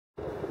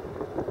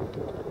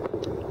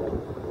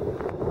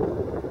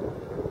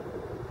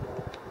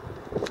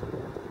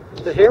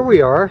So here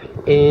we are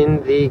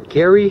in the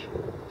Geary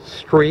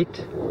Street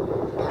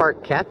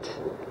Parkette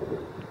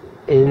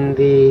in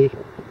the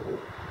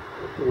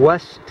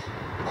west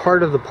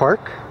part of the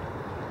park.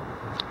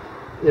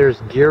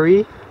 There's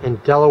Geary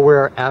and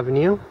Delaware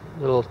Avenue,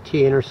 little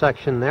T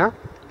intersection there.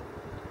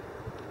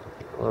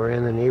 All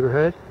around the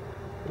neighborhood.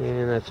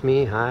 And that's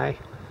me, hi.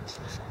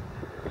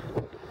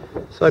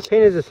 So I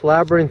painted this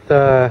labyrinth,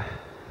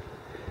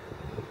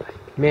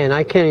 man,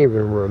 I can't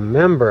even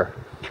remember.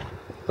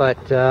 But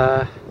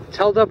it's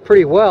held up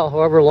pretty well,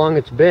 however long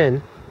it's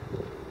been.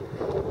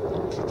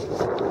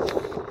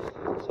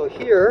 So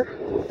here,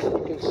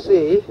 you can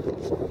see,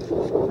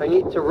 I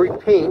need to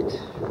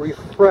repaint,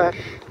 refresh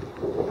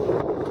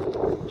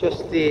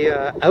just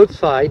the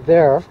outside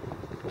there.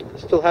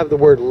 Still have the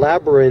word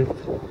Labyrinth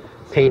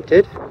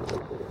painted.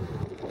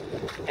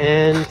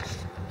 And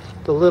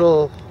the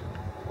little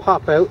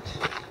pop out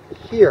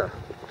here.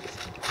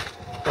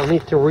 I'll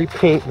need to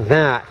repaint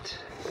that.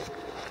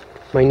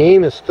 My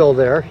name is still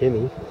there,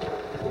 HiMY.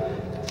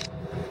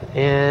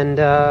 And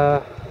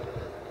other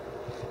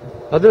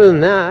than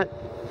that,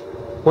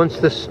 once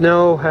the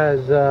snow has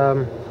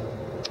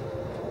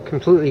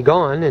completely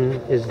gone and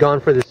is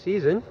gone for the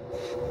season,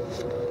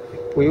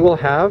 we will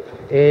have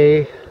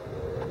a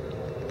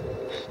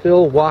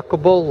still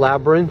walkable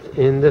labyrinth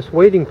in this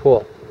wading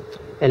pool.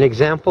 An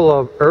example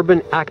of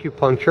urban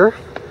acupuncture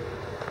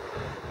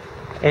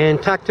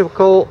and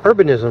tactical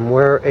urbanism,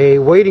 where a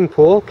wading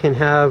pool can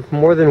have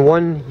more than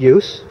one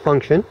use,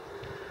 function.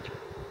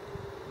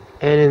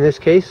 And in this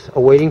case,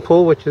 a wading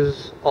pool which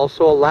is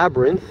also a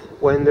labyrinth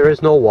when there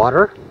is no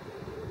water,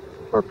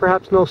 or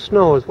perhaps no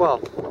snow as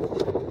well.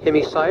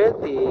 HiMY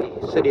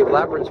SYeD, the City of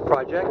Labyrinths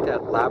project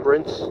at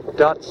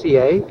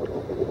Labyrinths.ca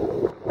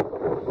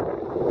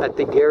at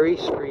the Geary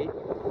Street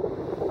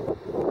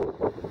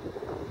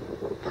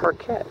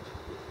Parkette.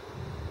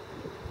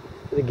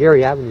 The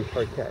Geary Avenue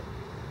Parkette.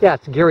 Yeah,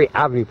 it's Geary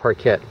Avenue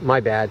Parkette. My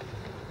bad.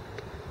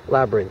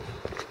 Labyrinth.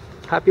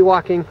 Happy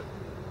walking.